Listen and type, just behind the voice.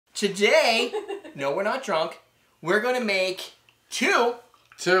Today, no, we're not drunk. We're going to make two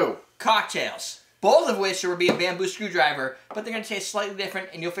cocktails. Both of which will be a bamboo screwdriver, but they're going to taste slightly different,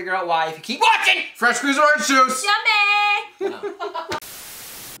 and you'll figure out why if you keep watching. Fresh squeezed orange juice. Yummy!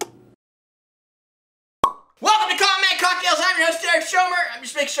 Welcome to Common Man Cocktails. I'm your host, Derrick Schommer. I'm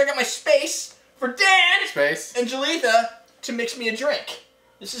just making sure I got my space for Dan and Jalitha to mix me a drink.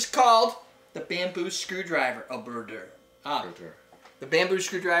 This is called the bamboo screwdriver. The bamboo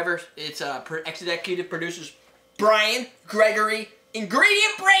screwdriver. It's executive producers Brian Gregory.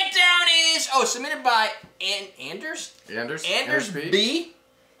 Ingredient breakdown is submitted by Anders B.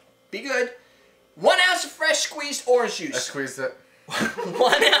 Be good. 1 ounce of fresh squeezed orange juice. I squeezed it.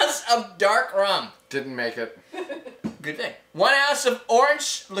 1 ounce of dark rum. Didn't make it. Good thing. 1 ounce of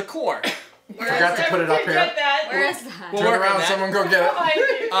orange liqueur. Forgot to put it up here. Where is that? Turn around, someone go get it.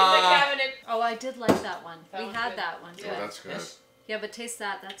 In the cabinet. Oh, I did like that one. We had that one too. Oh, that's good. Yeah, but taste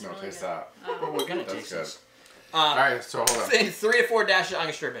that. That's really taste good. that. Well, we're gonna taste this. Alright, so hold on. 3 to 4 dashes of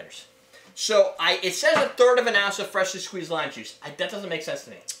Angostura Bitters. So it says 1/3 of an ounce of freshly squeezed lime juice. That doesn't make sense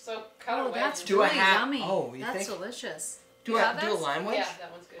to me. So cut away. That's do really a half. yummy. Oh, you that's think? Delicious. Do a lime wedge? Yeah,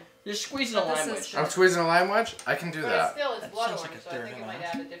 that one's good. Just squeezing a lime wedge. I'm squeezing a lime wedge? I can do But that. still, it's blood sounds orange, like a so I third think of it an might ounce.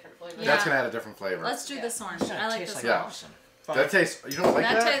 add a different flavor. Yeah. That's going to add a different flavor. Let's do this orange. I like this one. Yeah. That tastes... You don't like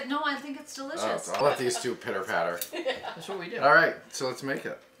that? No, I think it's delicious. Oh, so I'll let these two pitter-patter. That's what we do. Alright, so let's make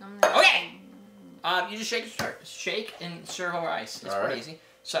it. Okay! You just shake and stir. Shake and stir over ice. It's pretty easy.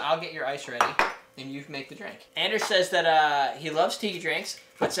 So I'll get your ice ready, and you make the drink. Anders says that he loves tiki drinks,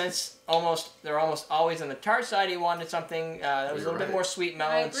 but since they're almost always on the tart side, he wanted something that was a little bit more sweet,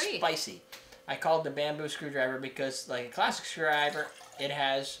 mellow, and spicy. I called it the bamboo screwdriver because, like a classic screwdriver, it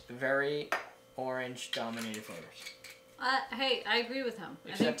has very orange-dominated flavors. Hey, I agree with him.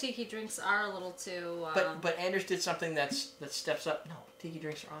 I think tiki drinks are a little too... But Anders did something that steps up. No, tiki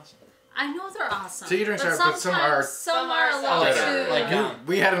drinks are awesome. I know they're awesome. Tiki drinks are, but some are a little too... Like,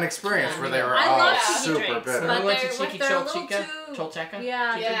 we had an experience where they were I all love tiki super drinks, bitter. but We went to they're Tiki a little too... Cholteca?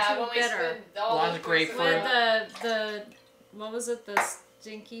 Yeah, yeah, too bitter. Lots of grapefruit. With the what was it? The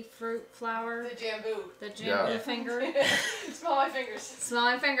stinky fruit flower? The jambu. The jambu finger. Smell my fingers. Smell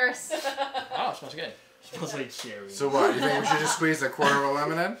my fingers. Oh, it smells good. It smells like cherry. So what, you think we should just squeeze 1/4 of a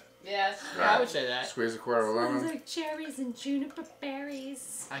lemon in? Yes. Yeah, I would say that. Squeeze 1/4 of a lemon. Smells like cherries and juniper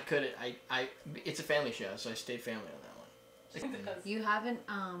berries. I could. It's a family show, so I stayed family on that one. You haven't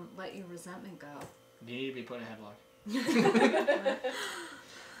let your resentment go. You need to be put in a headlock.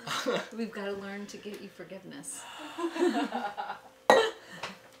 We've got to learn to get you forgiveness.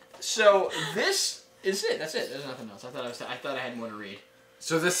 So this is it. That's it. There's nothing else. I thought I had more to read.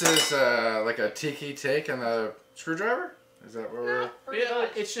 So this is like a tiki take on the screwdriver? Is that what we're... Yeah,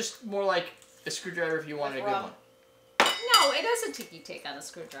 it's just more like a screwdriver if you wanted a good one. No, it is a tiki take on a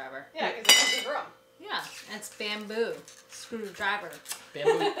screwdriver. Yeah, because it's rum. Yeah, it's bamboo screwdriver.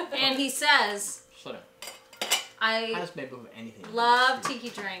 Bamboo. And he says, Slow down. I How does bamboo have anything? love tiki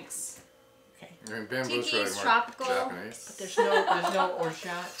drinks. Okay. I mean, bamboo's Tiki's really more tropical. Japanese. But there's no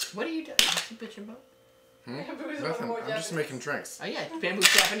horchata. What are you doing? What's you bitching about? Bamboo is a little Nothing. more I'm just Japanese. making drinks. Oh yeah, bamboo's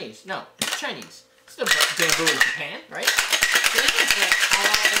Japanese. No, it's Chinese. It's the bamboo in Japan, right?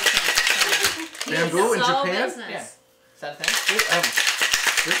 Bamboo in Japan? Business. Yeah. Is that a thing? There's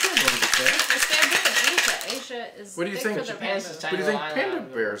bamboo in Japan. There's bamboo in Asia. Asia is What do you big think? for their Japan's bamboo. is What do you think Island. panda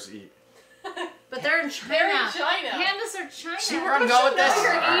bears eat? But they're in China. They're in China. Pandas are China. See where I'm going with this?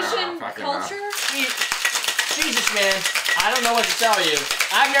 Your I don't know, Asian fucking culture? Jesus, man. I don't know what to tell you.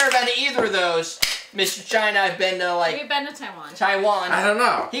 I've never been to either of those. Mr. China, I've been to, like... We've been to Taiwan. Taiwan. I don't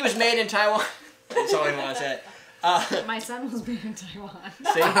know. He was made in Taiwan. That's all he wants to say. My son was made in Taiwan.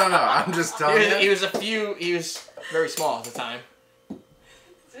 See? I don't know. I'm just telling you. He was very small at the time.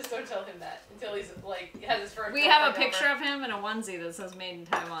 Just don't tell him that until he's like has his first. We have a picture of him in a onesie that says made in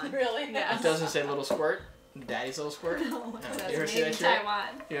Taiwan. Really? Yeah. It doesn't say little squirt. Daddy's little squirt. No, it You ever says see made that in shirt?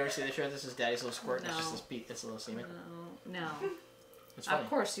 Taiwan. You ever see the shirt? This is Daddy's little squirt. No. It's just this beat. It's a little semen. No. It's funny. Of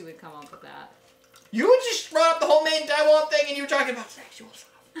course you would come up with that. You just brought up the whole made in Taiwan thing, and you were talking about sexual stuff.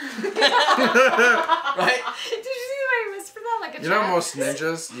 Right? Did you see the way I whispered that like a You know child? most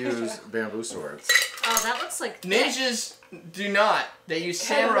ninjas use bamboo swords. Oh, that looks like Ninjas do not. They use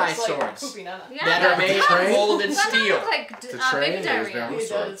samurai swords Yeah, that are made of molded Doesn't that steel. look like To train, baby they use diarrhea? bamboo It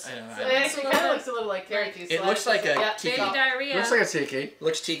swords. does. I know, So I it know. actually kind of looks a little like carrot juice. It looks like a yeah, tiki. Baby diarrhea. Looks like a tiki.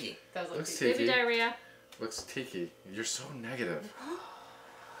 Looks tiki. Does look Looks tiki. tiki. Baby diarrhea. Looks tiki. You're so negative.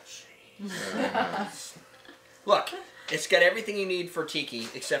 Look, it's got everything you need for tiki,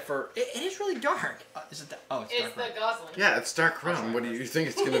 except for it is really dark. Is it? It's It's dark. the Rum. Gosling. Yeah, it's dark rum. What do you think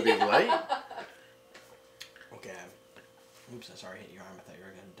it's going to be light? Okay. Oops, I'm sorry, I hit your arm. I thought you were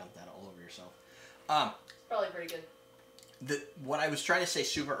gonna dump that. yourself. Probably pretty good. What I was trying to say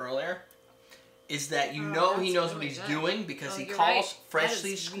super earlier is that you Oh, know he that's knows what really he's good. doing because Oh, he you're calls right.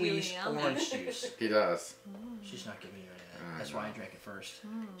 freshly That is really squeezed yummy. orange juice. He does. She's not giving you any of that. That's know. why I drank it first.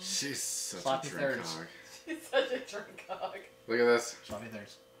 She's such Sloppy a drink thirds. hog. She's such a drink hog. Look at this. Sloppy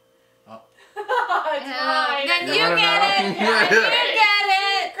thirds. It's Yeah, mine. then You you wanna get know? it. Yeah. You get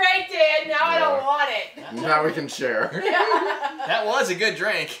it. Great, Dan. Now I don't Yeah. want it. Now we can share. That was a good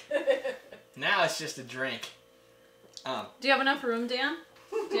drink. Now it's just a drink. Do you have enough room, Dan?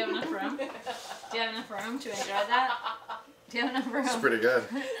 Do you have enough room? Do you have enough room to enjoy that? Do you have enough room? It's pretty good.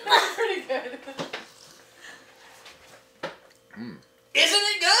 Pretty good. Isn't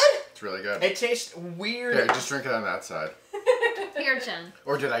it good? It's really good. It tastes weird. Here, just drink it on that side. Here, Jen.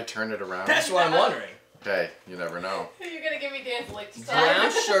 Or did I turn it around? That's what I'm wondering. Hey, you never know. You're gonna give me Dan's late start. Brown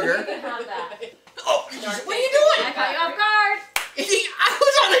You sugar. can have that. Oh, what are you I doing? caught you off guard. I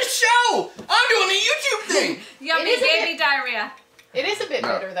was on the show. I'm doing a YouTube thing. Yummy is a baby diarrhea. It is a bit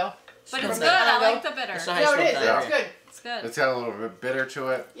No. bitter though. But From it's the good. I Congo. like the bitter. That's not how No, you it is. spell Yeah. It's good. It's good. It's got a little bit bitter to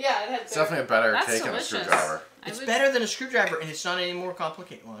it. Yeah, it has. It's definitely a better That's take than a delicious. screwdriver. It's I would- better than a screwdriver, and it's not any more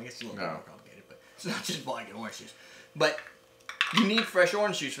complicated. Well, I guess it's a little bit No. more complicated, but it's not just vodka and orange juice. But you need fresh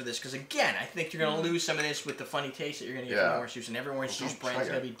orange juice for this, because again, I think you're going to lose some of this with the funny taste that you're going to get Yeah. from orange juice, and every orange juice Don't brand is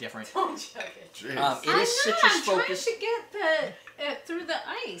chug going to it. be different. Don't chug it. Jeez. It is citrus I'm focused. trying to get it through the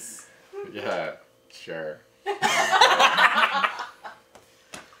ice. Yeah, sure.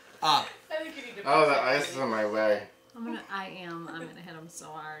 I think you need to. Oh, the ice is on my way. I'm gonna hit him so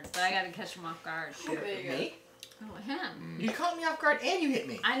hard, but I gotta catch him off guard. There you go. Me? Oh, him. You caught me off guard, and you hit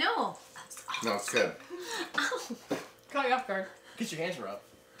me. I know. No, it's good. Ow. Caught you off guard. Because your hands were up.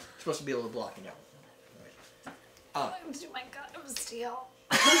 You're supposed to be able to block and Oh my god, it was steel.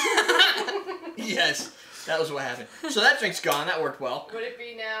 Yes, that was what happened. So that drink's gone. That worked well. Would it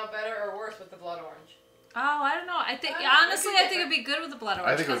be now better or worse with the blood orange? Oh, I don't know. I think honestly, I think it'd be good with the blood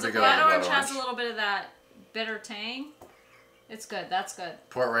orange. I think it would because be the good with blood the orange blood has a orange. little bit of that bitter tang. It's good. That's good.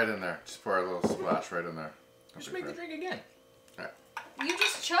 Pour it right in there. Just pour a little splash right in there. Don't Just be make the afraid. drink again. You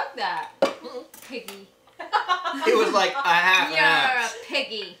just chugged that, piggy. It was like a half and You're half. a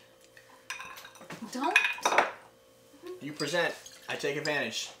piggy. Don't. You present. I take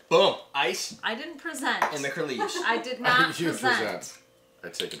advantage. Boom. Ice I didn't present. and the curlies. I did not You present. present. I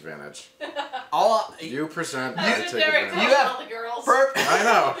take advantage. All You present. I That's take what Derrick advantage. You tells have all the girls. I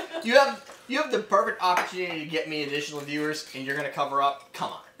know. You have the perfect opportunity to get me additional viewers, and you're gonna cover up.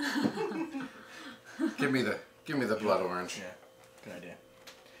 Come on. Give me the blood orange. Yeah. Good idea.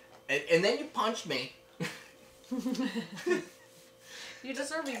 And then you punched me. You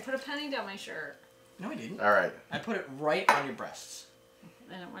deserve it. You put a penny down my shirt. No, I didn't. All right. I put it right on your breasts.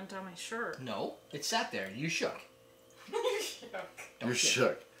 And it went down my shirt. No, it sat there. You shook. Don't You shake.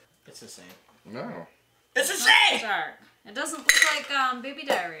 shook. It's the same. No. It's the same. Sorry. It doesn't look like baby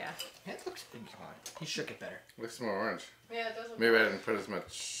diarrhea. It looks big. He shook it better. Looks more orange. Yeah, it doesn't. Maybe I didn't put as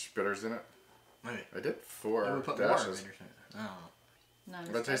much bitters in it. Maybe. I did 4 We put dashes. more in it or something. I don't know.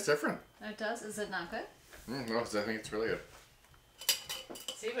 No, But it tastes different. it does. Is it not good? No, 'cause I think it's really good.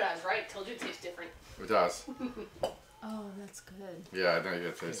 See, but I was right. Told you it tastes different. It does. Oh, that's good. Yeah, I know you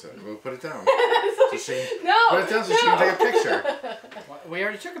gotta taste it. We'll put it down. So no. Put it down so she can take a picture. We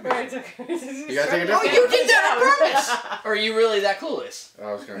already took a Alright, picture. it's okay. You gotta take a Oh, different you did that on purpose! Or are you really that clueless?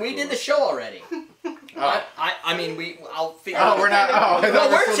 I was gonna We cool did the it. show already. Oh. I mean, I'll figure Oh, we're not. Oh, I No, thought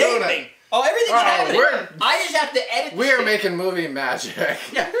we're we're still doing taping. it. Oh, everything's Oh, happening. we're- I just have to edit. We the are shit. making movie magic.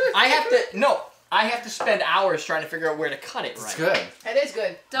 Yeah, I have to spend hours trying to figure out where to cut it right. It's good. It is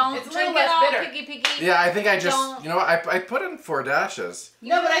good. Don't It's a drink little it less all, bitter. piggy. Yeah, I think I just. Don't- You know what? I put in 4 dashes. You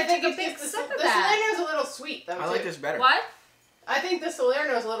No, but I gotta think take a it's big just sip the of that. Salerno's a little sweet though. I like too. this better. What? I think the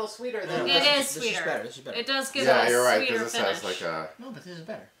Salerno's a little sweeter than Yeah, It this. is This sweeter. better. This is better. It does give Yeah, it a you're right sweeter because this finish. has like a. No, but this is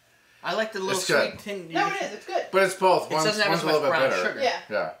better. I like the little It's good. sweet tin. No, it is. It's good. But it's both. It One's, doesn't have one's as a much little bit brown bitter. sugar. Yeah.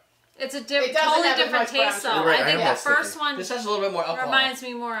 Yeah. It's a It doesn't totally have as different much brown taste sugar. though. You're right, I I think am the less first sticky. one This has a little bit more alcohol. reminds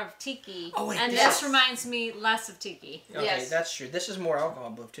me more of tiki. Oh, wait, and this- this reminds me less of tiki. Okay, Yes. that's true. This is more alcohol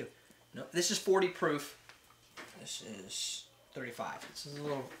blue too. No, this is 40 proof. This is 35.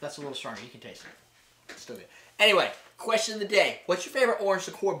 That's a little stronger. You can taste it. It's still good. Anyway, question of the day. What's your favorite Orange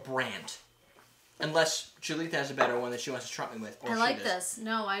Liqueur brand? Unless Julita has a better one that she wants to trump me with. Or I she like does. this.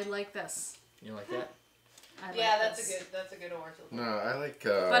 No, I like this. You like that? I like Yeah, this. that's a good orange. No, I like.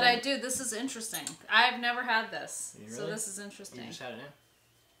 But I do. This is interesting. I've never had this, You so really? this is You interesting. just had it now.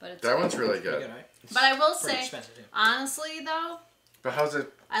 But it's That one's really Pretty good. right? It's But I will pretty say, expensive too. honestly though, But how's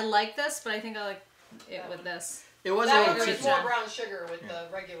it? I like this, but I think I like it with this. It was a That little one too was good. more brown sugar with the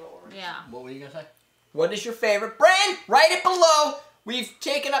regular orange. Yeah. What were you gonna say? What is your favorite brand? Write it below. we've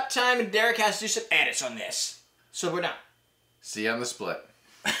taken up time and Derrick has to do some edits on this. So we're done. See you on the split.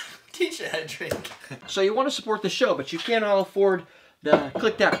 Teach you how to drink. So you want to support the show, but you can't all afford to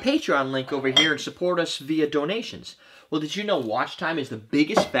click that Patreon link over here and support us via donations. Well, did you know watch time is the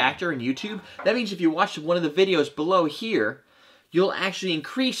biggest factor in YouTube? That means if you watch one of the videos below here, you'll actually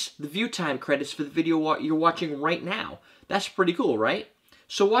increase the view time credits for the video you're watching right now. That's pretty cool, right?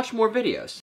 So watch more videos.